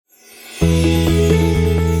Hello,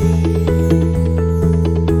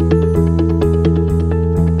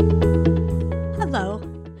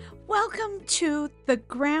 welcome to The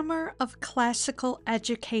Grammar of Classical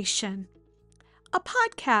Education, a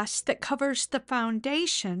podcast that covers the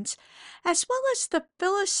foundations as well as the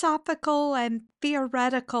philosophical and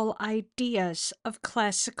theoretical ideas of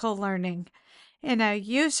classical learning in a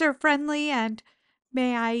user-friendly and,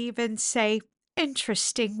 may I even say,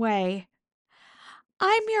 interesting way.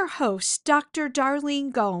 I'm your host, Dr.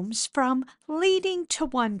 Darlene Gomes from Leading to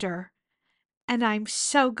Wonder, and I'm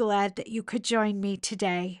so glad that you could join me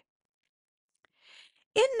today.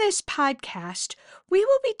 In this podcast, we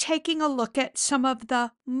will be taking a look at some of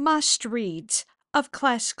the must-reads of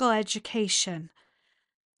classical education,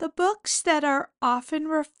 the books that are often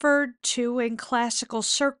referred to in classical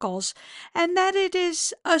circles and that it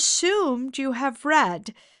is assumed you have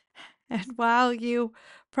read. And while you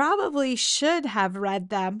probably should have read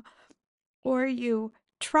them, or you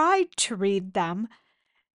tried to read them,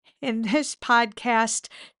 in this podcast,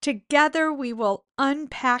 together we will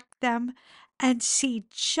unpack them and see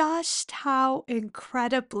just how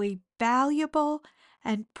incredibly valuable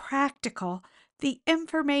and practical the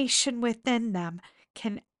information within them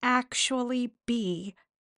can actually be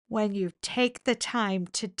when you take the time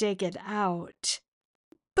to dig it out.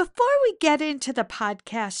 Before we get into the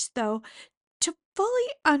podcast, though, to fully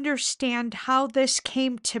understand how this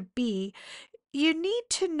came to be, you need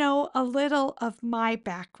to know a little of my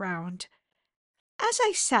background. As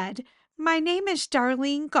I said, my name is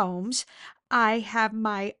Darlene Gomes. I have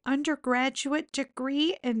my undergraduate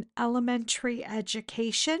degree in elementary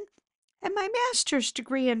education and my master's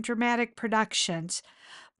degree in dramatic productions,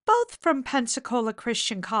 both from Pensacola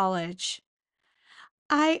Christian College.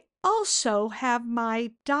 I also have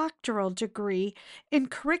my doctoral degree in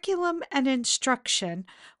curriculum and instruction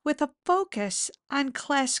with a focus on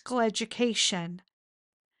classical education.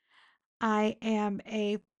 I am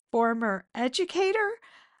a former educator,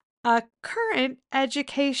 a current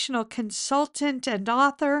educational consultant and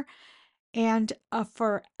author, and a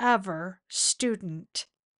forever student.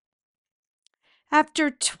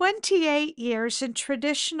 After 28 years in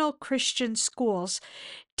traditional Christian schools,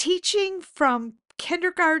 teaching from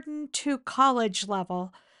kindergarten to college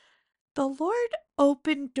level, the Lord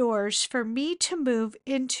opened doors for me to move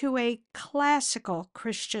into a classical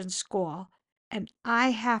Christian school. And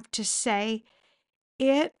I have to say,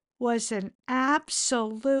 it was an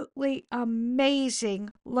absolutely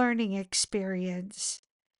amazing learning experience.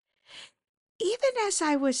 Even as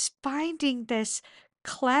I was finding this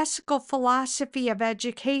classical philosophy of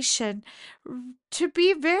education to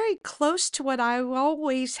be very close to what I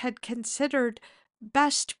always had considered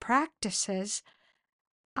best practices,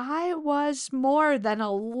 I was more than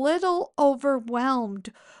a little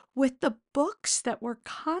overwhelmed with the books that were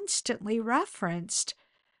constantly referenced.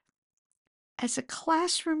 As a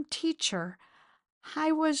classroom teacher,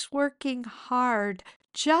 I was working hard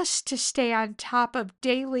just to stay on top of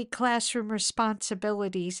daily classroom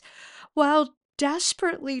responsibilities while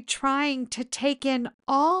desperately trying to take in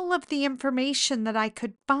all of the information that I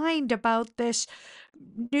could find about this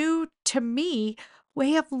new to me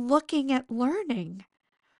way of looking at learning.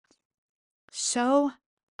 So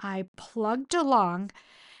I plugged along,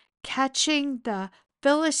 catching the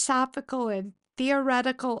philosophical and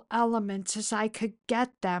theoretical elements as I could get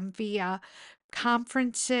them via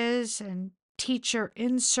conferences and teacher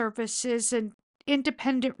in-services and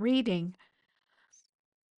independent reading,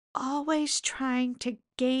 always trying to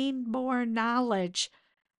gain more knowledge,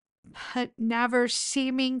 but never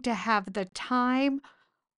seeming to have the time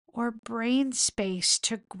or brain space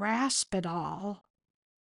to grasp it all.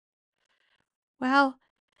 Well,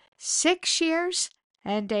 6 years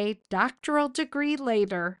and a doctoral degree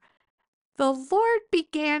later, the Lord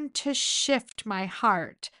began to shift my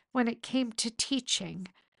heart when it came to teaching.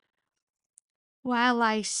 While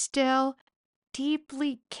I still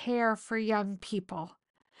deeply care for young people,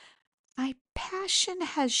 my passion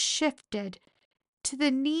has shifted to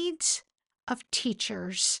the needs of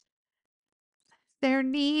teachers, their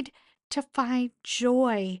need to find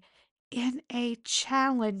joy in a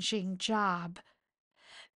challenging job,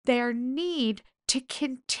 their need to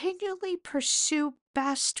continually pursue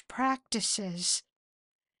best practices,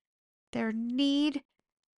 their need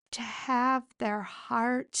to have their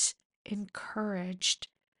hearts encouraged,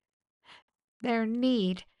 their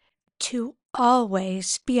need to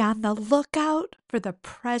always be on the lookout for the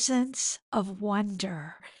presence of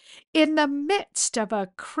wonder in the midst of a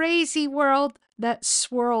crazy world that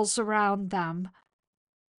swirls around them.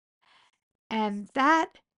 And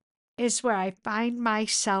that is where I find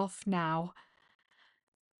myself now.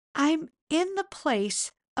 I'm in the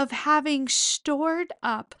place of having stored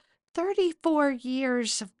up 34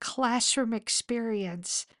 years of classroom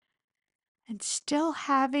experience and still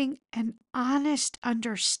having an honest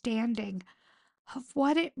understanding of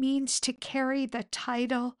what it means to carry the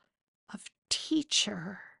title of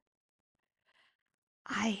teacher.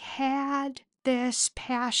 I had this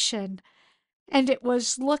passion, and it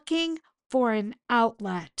was looking for an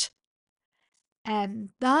outlet, and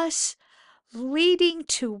thus leading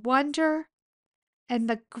to wonder, and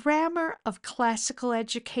the grammar of classical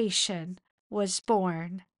education was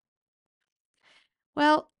born.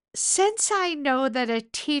 Well, since I know that a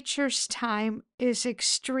teacher's time is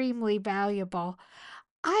extremely valuable,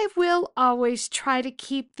 I will always try to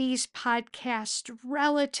keep these podcasts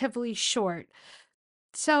relatively short.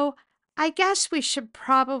 So I guess we should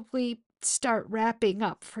probably start wrapping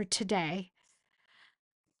up for today.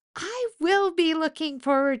 I will be looking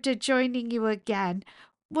forward to joining you again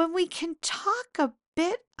when we can talk a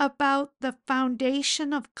bit about the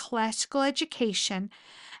foundation of classical education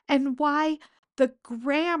and why the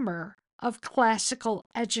grammar of classical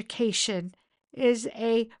education is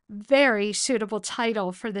a very suitable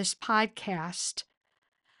title for this podcast.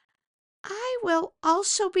 I will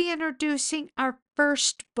also be introducing our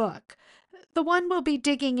first book, the one we'll be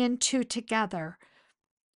digging into together.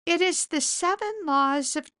 It is The 7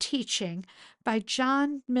 Laws of Teaching by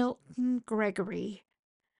John Milton Gregory.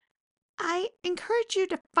 I encourage you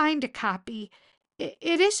to find a copy.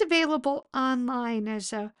 It is available online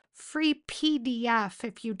as a free PDF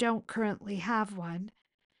if you don't currently have one.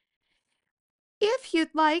 If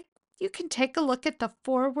you'd like, you can take a look at the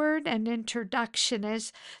foreword and introduction,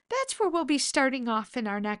 as that's where we'll be starting off in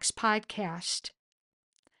our next podcast.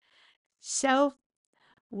 So,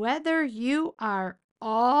 whether you are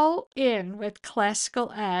all in with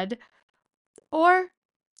classical ed, or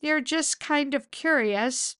you're just kind of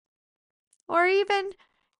curious, or even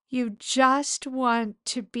you just want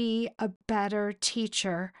to be a better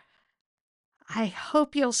teacher, I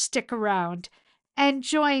hope you'll stick around and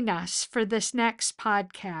join us for this next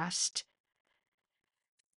podcast.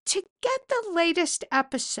 To get the latest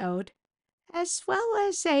episode, as well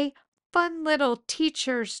as a fun little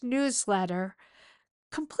teacher's newsletter,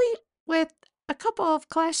 complete with a couple of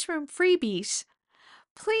classroom freebies,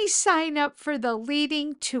 please sign up for the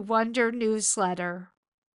Leading to Wonder newsletter.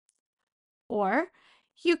 Or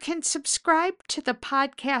you can subscribe to the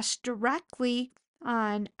podcast directly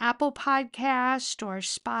on Apple Podcast or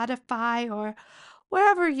Spotify or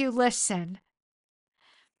wherever you listen.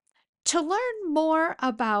 To learn more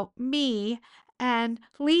about me and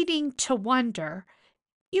Leading to Wonder,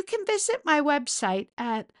 you can visit my website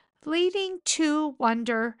at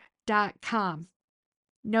leadingtowonder.com.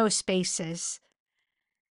 No spaces.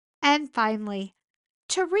 And finally,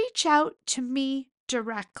 to reach out to me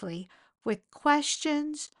directly with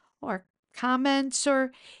questions or comments,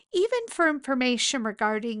 or even for information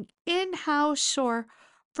regarding in-house or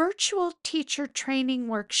virtual teacher training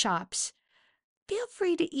workshops, feel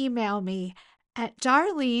free to email me at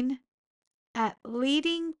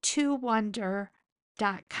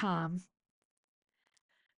darlene@leadingtowonder.com.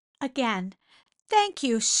 Again, thank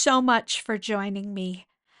you so much for joining me.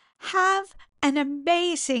 Have an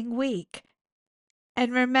amazing week.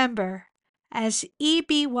 And remember, as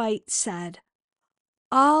E.B. White said,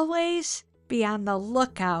 always be on the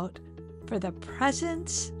lookout for the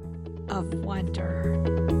presence of wonder.